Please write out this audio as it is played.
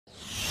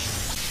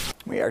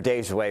We are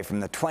days away from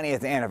the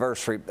 20th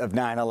anniversary of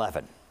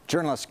 9/11.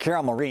 Journalist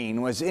Carol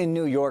Marin was in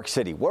New York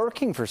City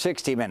working for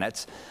 60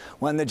 Minutes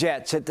when the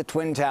jets hit the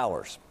Twin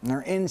Towers.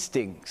 Her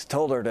instincts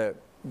told her to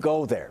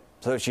go there,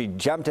 so she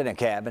jumped in a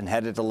cab and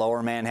headed to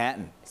Lower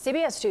Manhattan.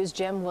 CBS 2's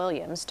Jim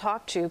Williams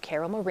talked to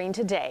Carol Marin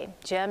today.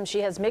 Jim,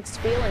 she has mixed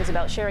feelings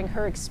about sharing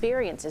her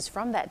experiences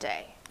from that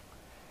day.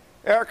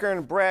 Erica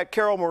and Brad,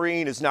 Carol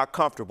Marin is not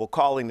comfortable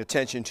calling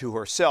attention to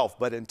herself,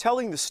 but in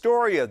telling the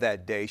story of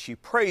that day, she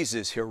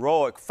praises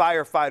heroic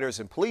firefighters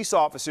and police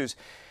officers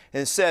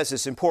and says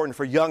it's important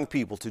for young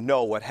people to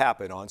know what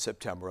happened on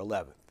September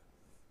 11th.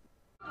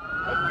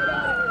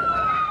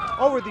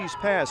 Over these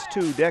past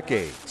 2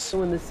 decades,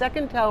 when the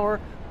second tower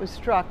was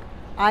struck,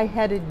 I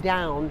headed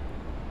down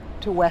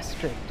to West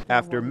Street.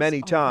 After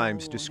many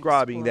times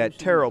describing that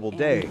terrible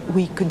day,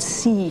 we could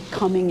see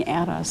coming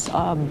at us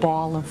a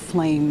ball of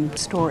flame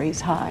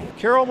stories high.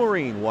 Carol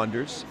Marin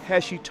wonders,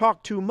 has she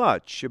talked too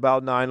much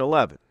about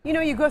 9/11? You know,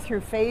 you go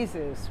through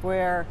phases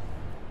where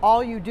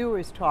all you do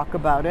is talk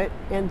about it,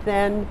 and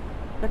then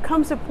there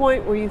comes a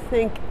point where you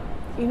think,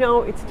 you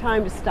know, it's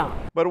time to stop.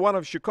 But one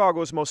of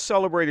Chicago's most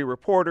celebrated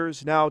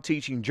reporters, now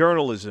teaching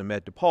journalism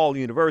at DePaul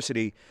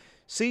University,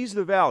 sees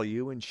the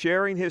value in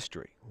sharing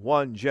history,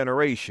 one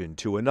generation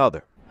to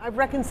another. I've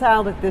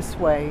reconciled it this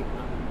way.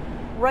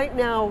 Right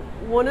now,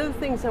 one of the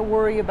things I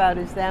worry about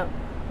is that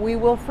we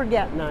will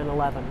forget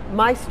 9/11.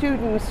 My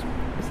students,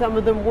 some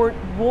of them weren't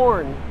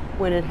born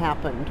when it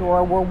happened,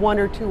 or were 1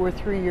 or 2 or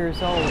 3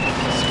 years old.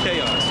 It's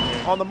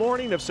chaos. On the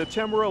morning of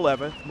September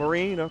 11th,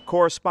 Marin, a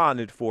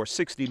correspondent for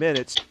 60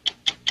 Minutes,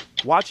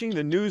 watching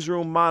the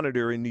newsroom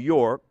monitor in New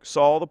York,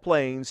 saw the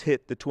planes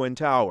hit the Twin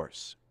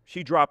Towers.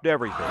 She dropped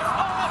everything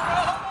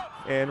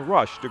and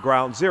rushed to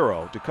Ground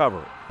Zero to cover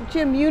it.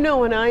 Jim, you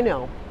know and I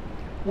know,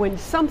 when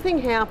something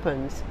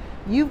happens,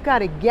 you've got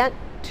to get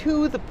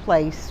to the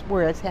place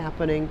where it's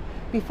happening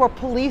before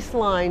police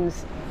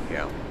lines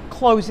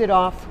close it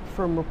off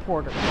from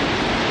reporters.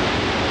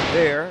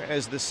 There,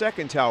 as the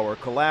second tower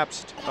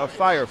collapsed, a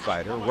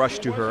firefighter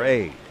rushed to her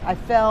aid. I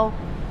fell.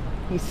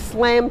 He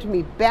slammed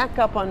me back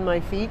up on my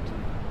feet,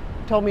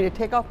 told me to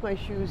take off my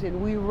shoes,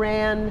 and we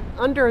ran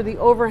under the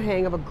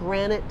overhang of a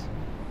granite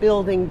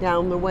building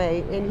down the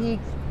way, and he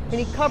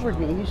covered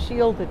me, he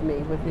shielded me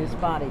with his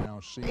body.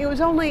 It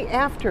was only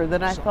after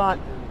that I thought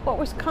what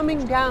was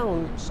coming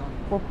down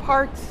were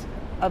parts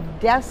of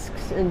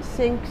desks and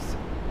sinks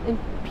and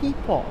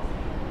people.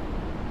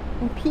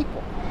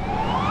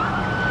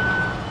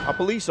 A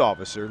police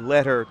officer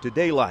led her to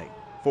daylight.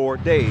 For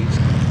days,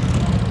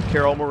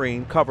 Carol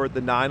Marin covered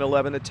the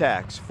 9/11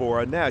 attacks for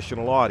a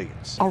national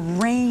audience. A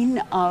rain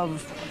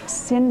of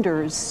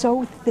cinders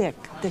so thick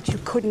that you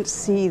couldn't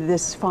see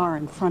this far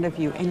in front of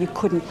you and you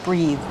couldn't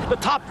breathe. The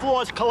top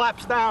floors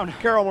collapsed down.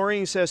 Carol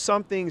Marin says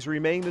some things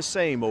remain the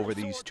same over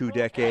these 2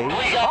 decades.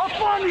 Up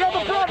on the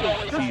other brother.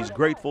 She's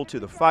grateful to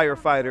the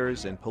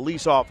firefighters and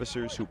police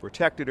officers who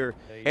protected her,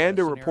 and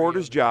a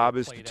reporter's job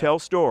is to tell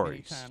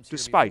stories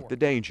despite the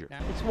danger.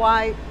 It's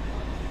why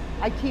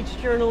I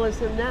teach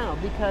journalism now,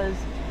 because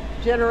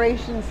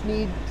generations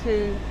need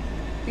to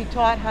be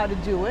taught how to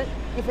do it.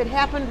 If it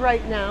happened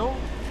right now,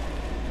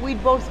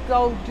 we'd both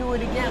go do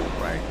it again.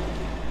 Right.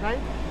 Right?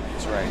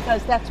 That's right.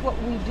 Because that's what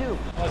we do.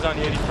 I was on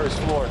the 81st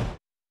floor.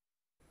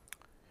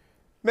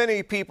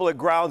 Many people at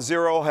Ground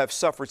Zero have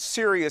suffered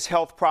serious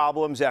health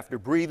problems after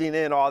breathing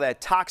in all that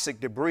toxic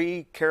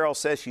debris. Carol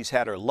says she's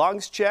had her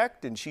lungs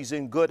checked and she's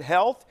in good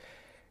health.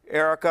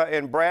 Erica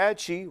and Brad,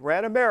 she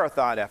ran a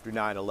marathon after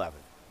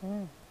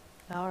 9/11.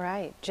 All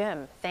right,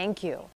 Jim, thank you.